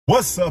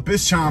What's up?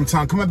 It's Chime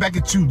Time coming back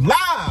at you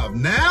live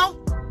now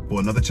for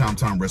another Chime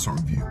Time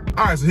restaurant review.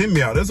 All right, so hear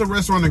me out. There's a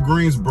restaurant in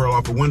Greensboro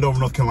off of Wendover,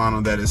 North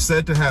Carolina that is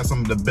said to have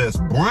some of the best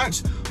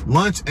brunch,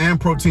 lunch, and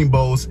protein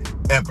bowls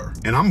ever.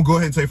 And I'm gonna go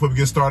ahead and tell you before we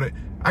get started,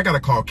 I gotta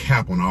call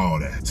cap on all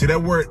that. See,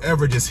 that word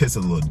ever just hits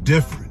a little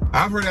different.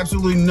 I've heard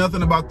absolutely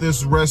nothing about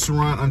this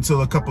restaurant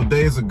until a couple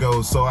days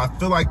ago, so I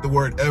feel like the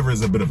word ever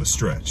is a bit of a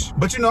stretch.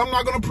 But you know, I'm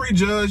not gonna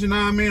prejudge, you know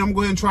what I mean? I'm gonna go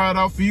ahead and try it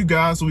out for you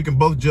guys so we can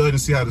both judge and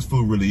see how this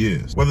food really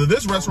is. Whether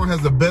this restaurant has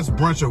the best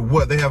brunch or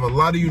what, they have a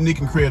lot of unique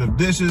and creative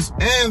dishes,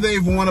 and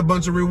they've won a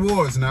bunch of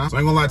rewards now. So I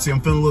ain't gonna lie to you,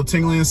 I'm feeling a little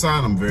tingly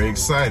inside, I'm very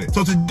excited.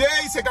 So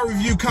today's takeout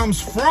review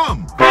comes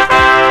from...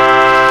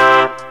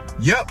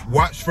 Yep,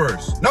 watch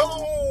first.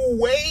 No,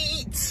 wait.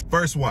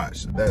 First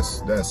watch.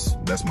 That's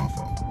my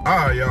fault. All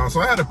right, y'all.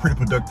 So I had a pretty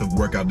productive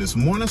workout this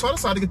morning, so I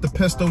decided to get the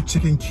pesto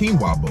chicken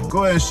quinoa bowl.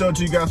 Go ahead and show it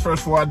to you guys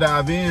first before I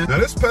dive in. Now,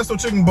 this pesto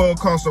chicken bowl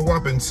costs a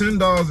whopping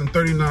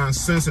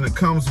 $10.39, and it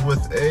comes with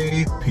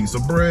a piece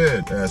of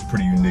bread. That's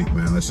pretty unique,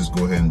 man. Let's just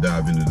go ahead and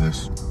dive into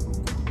this.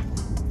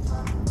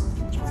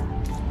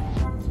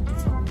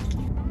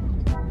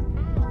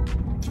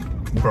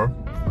 Okay.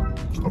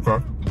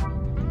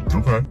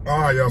 All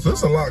right, y'all, so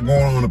there's a lot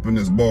going on up in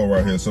this bowl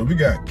right here. So we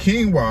got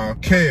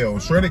quinoa, kale,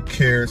 shredded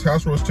carrots,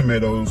 house roast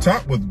tomatoes,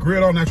 topped with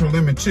grilled all natural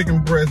lemon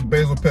chicken breast,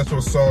 basil pesto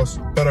sauce,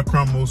 feta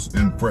crumbles,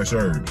 and fresh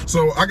herbs.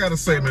 So I gotta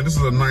say, man, this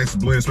is a nice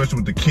blend,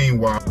 especially with the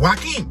quinoa.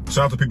 Joaquin!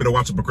 Shout out to people that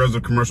watch the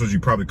progressive commercials, you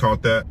probably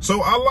caught that.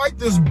 So I like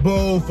this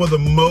bowl for the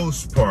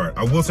most part.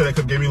 I will say they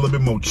could have gave me a little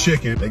bit more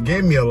chicken. They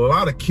gave me a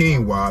lot of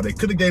quinoa. They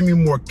could have gave me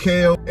more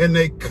kale, and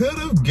they could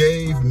have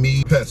gave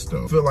me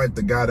pesto. I feel like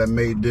the guy that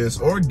made this,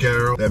 or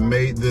Garrett, that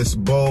made this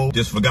bowl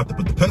just forgot to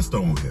put the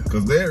pesto on here,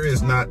 because there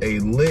is not a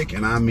lick,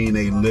 and I mean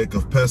a lick,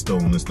 of pesto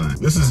on this thing.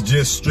 This is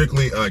just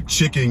strictly a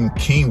chicken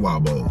quinoa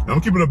bowl.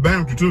 I'm keeping it a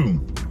bang with you too.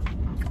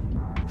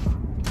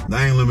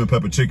 That ain't lemon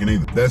pepper chicken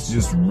either. That's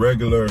just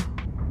regular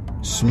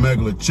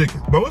smuggler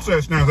chicken. But what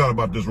stands out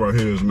about this right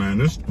here is, man,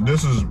 this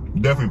is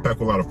definitely packed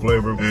with a lot of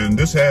flavor, and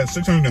this has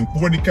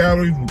 640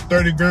 calories,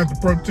 30 grams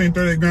of protein,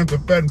 38 grams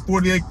of fat, and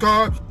 48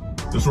 carbs.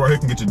 This right here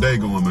can get your day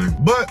going, man.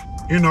 But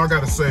you know, I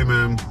gotta say,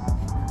 man,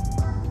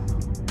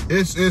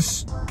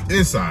 it's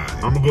alright.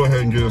 I'm gonna go ahead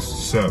and give this a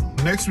 7.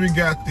 Next we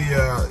got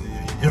the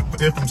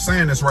if I'm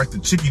saying this right, the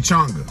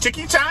chimichanga.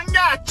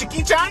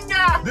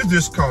 Chimichanga. This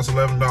dish costs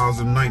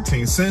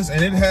 $11.19,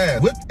 and it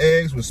has whipped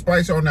eggs with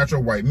spicy all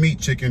natural white meat,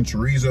 chicken,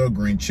 chorizo,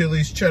 green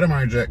chilies, cheddar,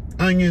 Monterey Jack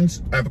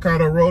onions,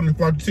 avocado rolled in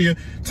flour tortilla,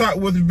 topped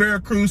with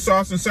Veracruz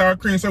sauce and sour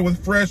cream, served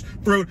with fresh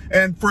fruit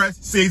and fresh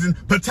seasoned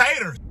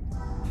potatoes.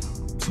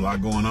 It's a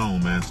lot going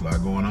on, man. It's a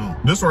lot going on.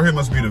 This right here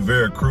must be the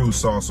Veracruz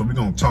sauce, so we're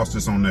gonna toss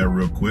this on there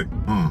real quick.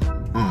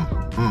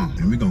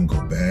 And we're gonna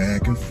go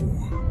back and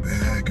forth,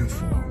 back and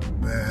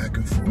forth, back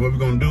and forth. What we're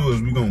gonna do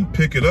is we're gonna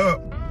pick it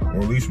up, or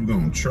at least we're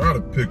gonna try to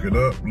pick it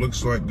up.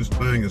 Looks like this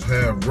thing is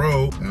half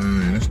rolled.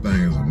 Dang, this thing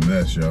is a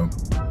mess, y'all.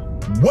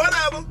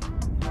 Whatever.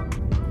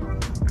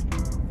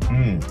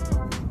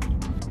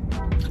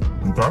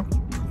 Okay.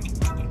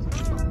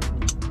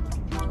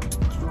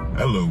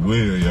 That look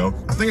weird, yo.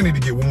 I think I need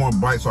to get one more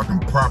bite so I can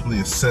properly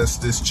assess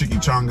this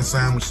chimichanga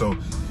sandwich, so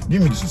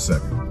give me just a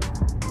second.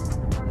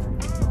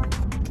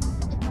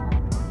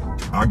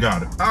 I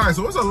got it. All right,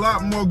 so there's a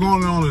lot more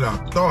going on than I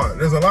thought.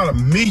 There's a lot of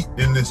meat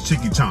in this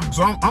chimichanga.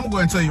 So I'm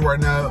going to tell you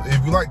right now,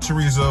 if you like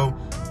chorizo,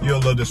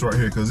 you'll love this right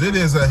here, because it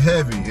is a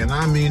heavy, and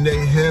I mean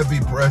a heavy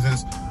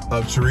presence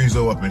of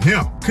chorizo up in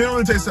here. Couldn't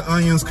really taste the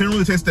onions, couldn't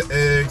really taste the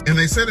egg, and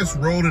they said it's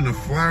rolled in a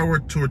flour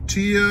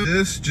tortilla.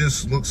 This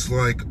just looks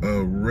like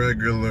a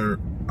regular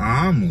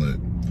omelet.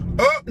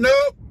 Oh,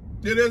 nope.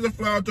 It is a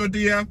flour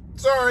tortilla.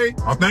 Sorry.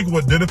 I think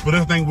what did it for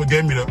this thing, what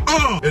gave me the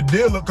it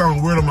did look kind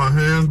of weird on my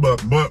hands,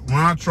 but when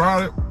I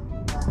tried it,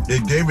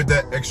 it gave it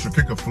that extra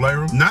kick of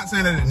flavor. Not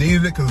saying that it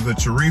needed it, because the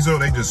chorizo,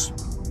 they just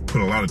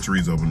put a lot of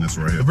chorizo in this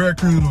right here. The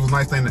Veracruz was a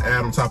nice thing to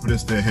add on top of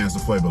this to enhance the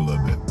flavor a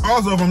little bit.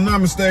 Also, if I'm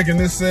not mistaken,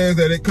 this says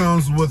that it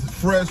comes with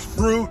fresh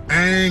fruit.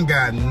 Ain't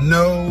got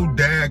no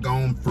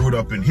daggone fruit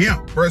up in here.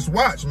 First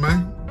watch,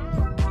 man.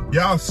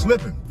 Y'all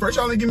slipping. First,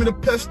 y'all ain't give me the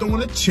pesto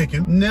and the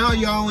chicken. Now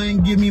y'all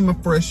ain't give me my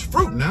fresh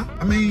fruit now.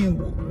 I mean,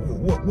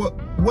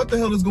 what the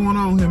hell is going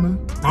on here, man?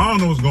 I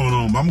don't know what's going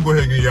on, but I'm gonna go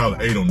ahead and give y'all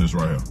an 8 on this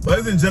right here.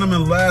 Ladies and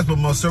gentlemen, last but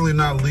most certainly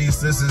not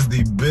least, this is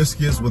the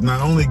biscuits with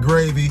not only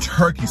gravy,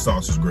 turkey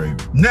sausage gravy.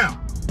 Now,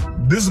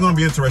 this is gonna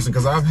be interesting,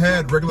 because I've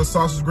had regular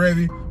sausage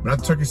gravy, but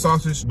not turkey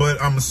sausage,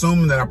 but I'm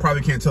assuming that I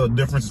probably can't tell the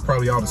difference. It's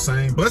probably all the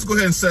same. But let's go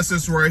ahead and set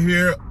this right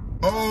here.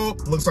 Oh,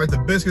 looks like the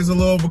biscuit's a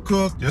little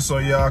overcooked, just so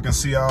y'all can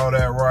see all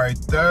that right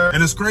there.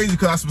 And it's crazy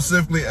because I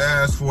specifically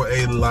asked for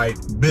a light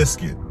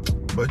biscuit.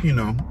 But you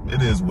know,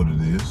 it is what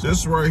it is.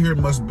 This right here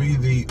must be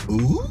the,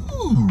 ooh.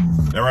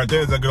 That right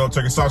there is that good old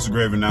turkey sausage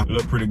gravy now. It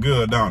look pretty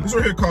good, don't it? This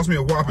right here cost me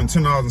a whopping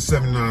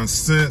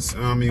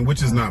 $10.79. I mean,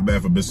 which is not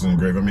bad for biscuits and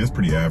gravy. I mean, it's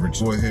pretty average.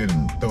 Go ahead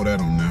and throw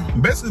that on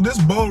there. Basically,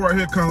 this bowl right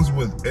here comes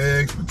with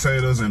eggs,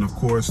 potatoes, and of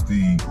course,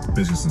 the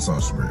biscuits and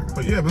sausage gravy.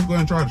 But yeah, let's go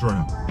ahead and try this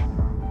right here.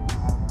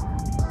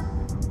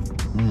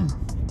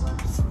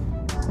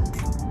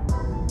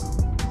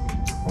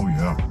 Oh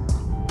yeah.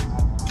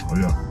 Oh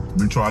yeah. Let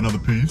me try another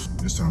piece.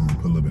 This time I'm gonna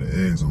put a little bit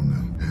of eggs on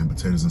there. And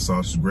potatoes and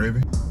sausage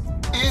gravy.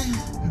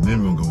 And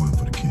then we're gonna go in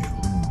for the kill.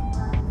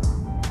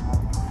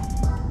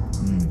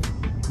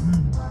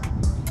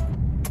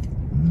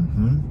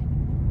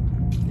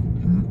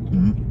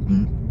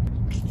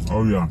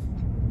 Oh yeah.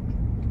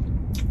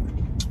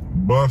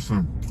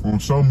 Busting on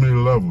so many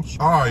levels.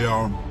 All right,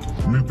 y'all.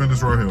 Let me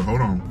finish right here.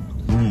 Hold on.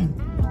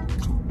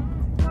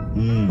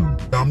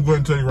 I'm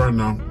going to tell you right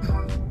now.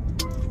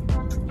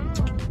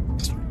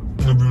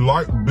 If you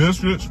like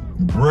biscuits,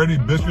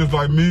 bready biscuits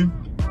like me,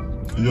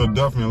 you'll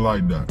definitely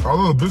like that.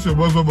 Although the biscuit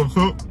was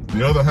overcooked,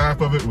 the other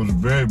half of it was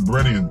very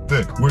bready and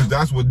thick, which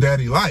that's what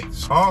Daddy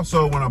likes.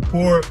 Also, when I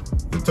poured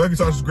the turkey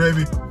sausage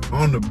gravy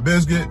on the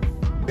biscuit,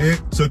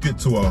 it took it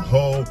to a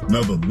whole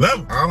nother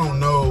level. I don't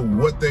know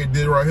what they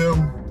did right here,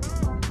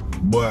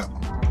 but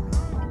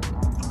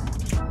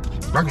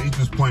I can eat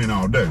this plain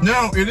all day.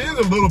 Now, it is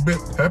a little bit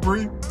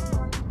peppery.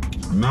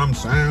 You know what I'm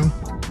saying?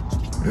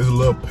 It's a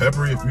little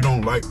peppery if you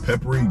don't like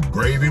peppery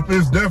gravy.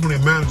 It's definitely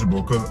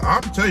manageable, because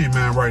I can tell you,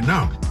 man, right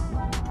now,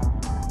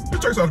 this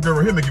turkey sausage gravy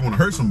right here make you want to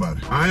hurt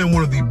somebody. I am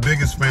one of the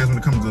biggest fans when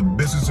it comes to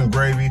biscuits and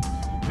gravy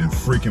and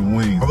freaking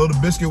wings. Although the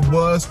biscuit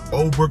was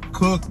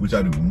overcooked, which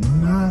I do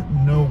not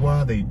know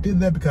why they did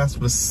that, because I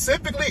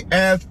specifically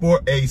asked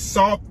for a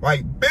soft,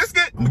 like,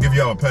 biscuit. I'm gonna give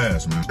y'all a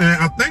pass, man.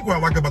 And I think what I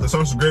like about the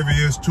sausage gravy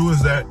is, too,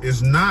 is that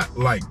it's not,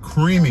 like,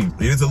 creamy.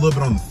 It is a little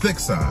bit on the thick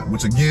side,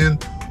 which, again,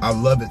 I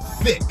love it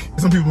thick.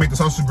 Some people make the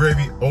sausage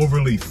gravy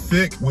overly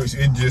thick, which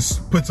it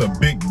just puts a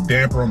big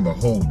damper on the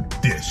whole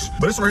dish.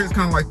 But this right here is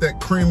kind of like that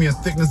creamy and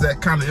thickness,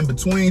 that kind of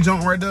in-between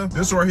joint right there.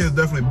 This right here is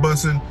definitely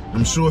busting.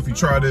 I'm sure if you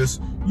try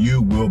this,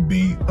 you will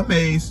be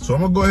amazed. So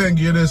I'm gonna go ahead and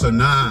give this a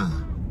 9.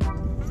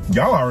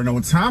 Y'all already know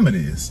what time it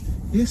is.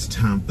 It's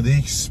time for the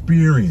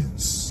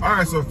experience. All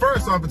right, so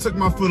first off, it took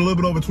my food a little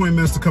bit over 20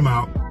 minutes to come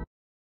out.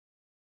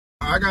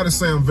 I gotta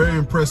say I'm very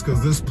impressed,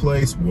 because this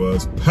place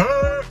was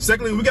perfect.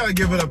 Secondly, we gotta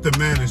give it up to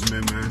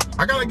management, man.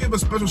 I gotta give a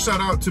special shout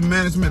out to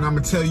management, and I'm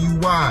gonna tell you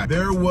why.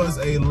 There was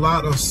a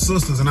lot of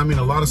sisters, and I mean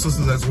a lot of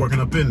sisters that's working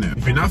up in there.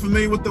 If you're not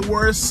familiar with the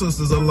word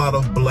sisters, a lot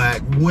of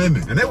black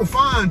women. And they were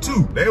fine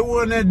too. They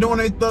were in there doing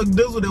their thug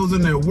dizzle. They was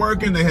in there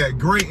working. They had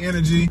great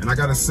energy, and I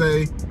gotta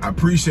say, I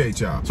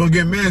appreciate y'all. So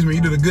again, management,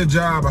 you did a good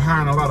job of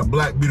hiring a lot of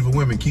black, beautiful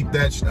women. Keep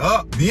that shit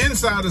up. The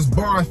inside is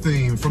bar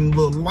theme, from the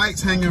little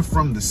lights hanging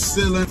from the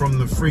ceiling, from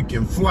the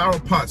freaking flower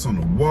pots on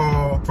the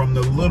wall, from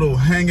the little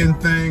hanging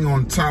thing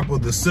on top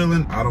of the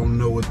ceiling. I don't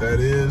know what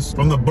that is.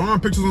 From the barn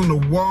pictures on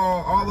the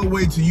wall, all the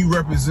way to you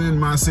represent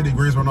my city,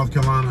 Greensboro, North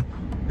Carolina.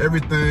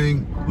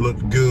 Everything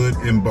looked good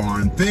in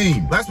barn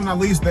theme. Last but not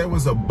least, there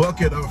was a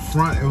bucket up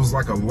front. It was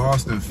like a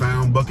lost and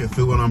found bucket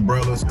filled with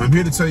umbrellas. I'm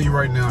here to tell you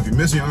right now, if you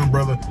miss your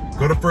umbrella,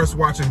 go to First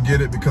Watch and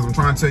get it, because I'm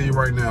trying to tell you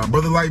right now,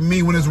 brother like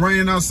me, when it's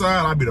raining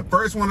outside, I'll be the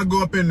first one to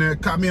go up in there,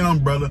 cop me an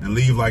umbrella, and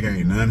leave like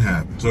ain't nothing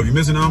happened. So if you're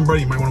missing an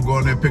umbrella, you might want to go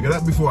in there and pick it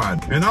up before I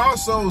do. And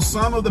also,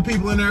 some of the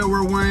people in there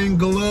were wearing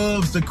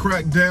gloves to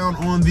crack down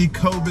on the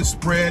COVID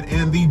spread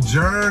and the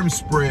germ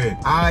spread.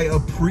 I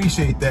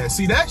appreciate that.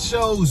 See, that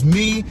shows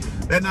me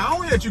that not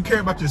only that you care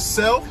about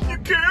yourself, you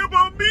care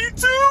about me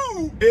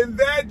too. And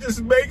that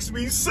just makes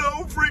me so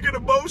freaking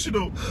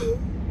emotional.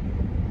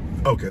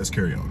 Okay, let's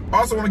carry on.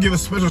 Also want to give a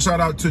special shout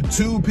out to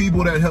 2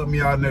 people that helped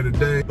me out in there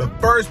today. The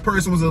first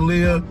person was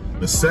Aaliyah.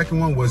 The second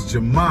one was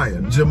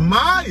Jemiah.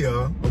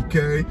 Jemiah,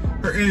 okay,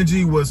 her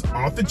energy was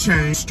off the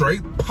chain,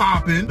 straight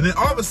popping. And then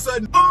all of a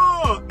sudden,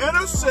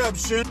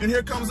 interception. And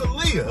here comes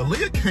Aaliyah.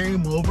 Aaliyah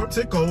came over,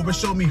 took over,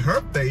 showed me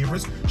her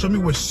favorites, showed me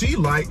what she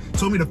liked,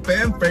 told me the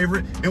fan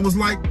favorite, and was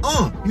like,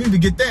 you need to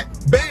get that.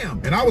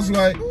 Bam. And I was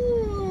like,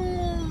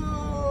 ooh,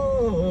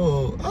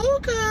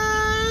 okay.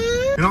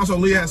 And also,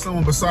 Leah had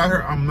someone beside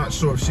her. I'm not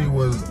sure if she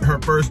was her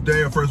first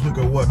day or first week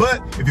or what.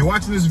 But if you're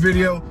watching this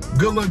video,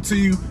 good luck to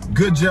you.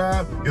 Good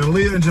job. And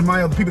Leah and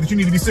Jemiah are the people that you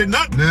need to be sitting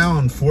up. Now,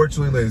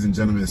 unfortunately, ladies and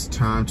gentlemen, it's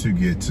time to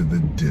get to the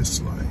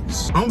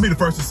dislikes. I'm gonna be the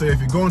first to say, if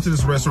you're going to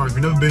this restaurant, if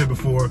you've never been here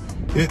before,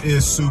 it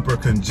is super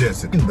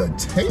congested. And the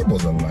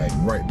tables are like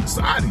right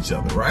beside each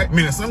other, right? I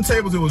mean, at some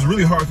tables, it was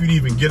really hard for you to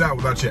even get out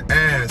without your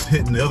ass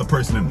hitting the other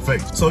person in the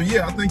face. So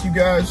yeah, I think you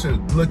guys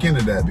should look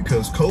into that,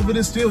 because COVID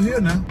is still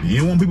here now. You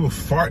don't want people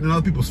farting in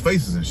other people's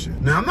faces and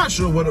shit. Now, I'm not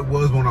sure what it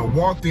was. When I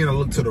walked in, I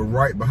looked to the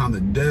right behind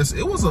the desk.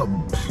 It was a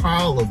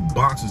pile of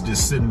boxes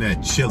just sitting there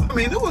chilling. I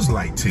mean, it was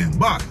like 10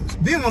 boxes.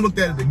 Then I looked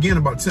at it again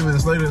about 10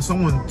 minutes later,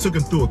 someone took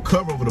and threw a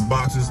cover over the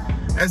boxes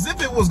as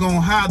if it was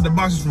gonna hide the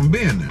boxes from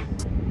being there.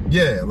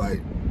 Yeah,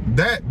 like,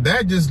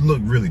 that just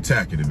looked really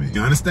tacky to me.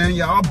 I understand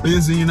y'all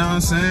busy, you know what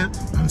I'm saying?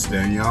 I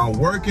understand y'all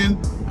working.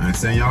 I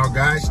understand y'all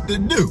guys to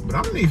do.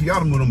 But I need y'all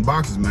to move them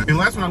boxes, man. And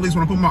last but not least,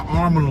 when I put my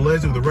arm on the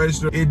ledge of the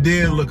register, it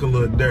did look a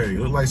little dirty. It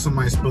looked like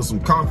somebody spilled some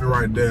coffee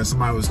right there and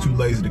somebody was too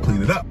lazy to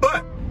clean it up.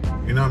 But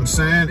you know what I'm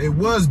saying? It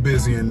was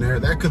busy in there.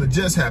 That could have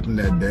just happened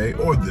that day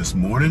or this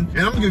morning. And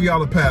I'm gonna give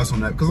y'all a pass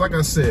on that, because like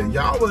I said,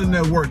 y'all were in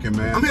there working,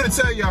 man. I'm here to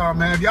tell y'all,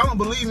 man, if y'all don't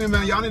believe me,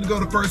 man, y'all need to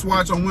go to First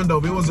Watch on Window.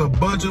 There was a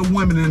bunch of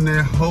women in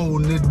there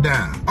holding it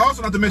down.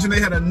 Also, not to mention, they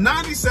had a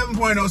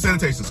 97.0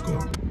 sanitation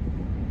score.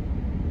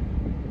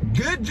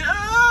 Good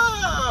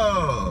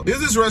job. Is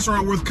this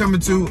restaurant worth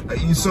coming to?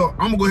 So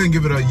I'm gonna go ahead and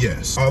give it a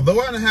yes. Although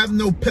I don't have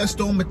no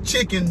pesto on my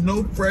chicken,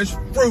 no fresh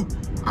fruit,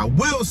 I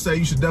will say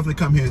you should definitely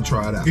come here and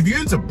try it out. If you're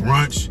into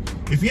brunch,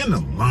 if you're into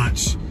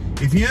lunch,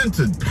 if you're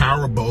into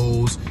power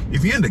bowls,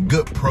 if you're into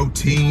good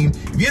protein,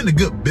 if you're into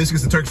good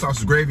biscuits and turkey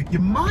sausage gravy, you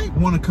might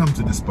want to come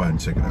to this spot and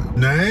check it out.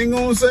 Now, I ain't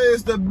gonna say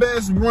it's the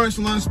best brunch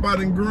lunch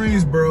spot in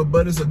Greensboro,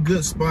 but it's a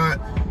good spot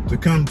to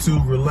come to,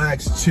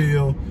 relax,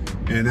 chill,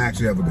 and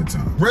actually have a good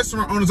time.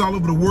 Restaurant owners all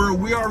over the world,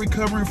 we are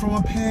recovering from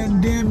a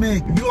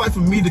pandemic. If you'd like for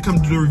me to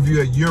come do a review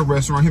at your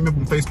restaurant, hit me up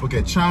on Facebook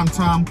at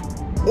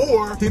ChimeTime,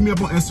 or hit me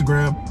up on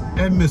Instagram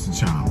at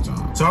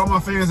Mr.ChimeTime. To all my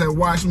fans that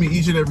watch me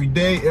each and every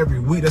day, every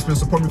week, that's been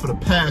supporting me for the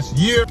past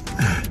year,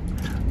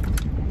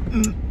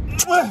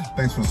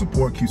 thanks for the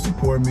support, keep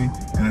supporting me,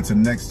 and until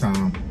next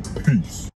time, peace.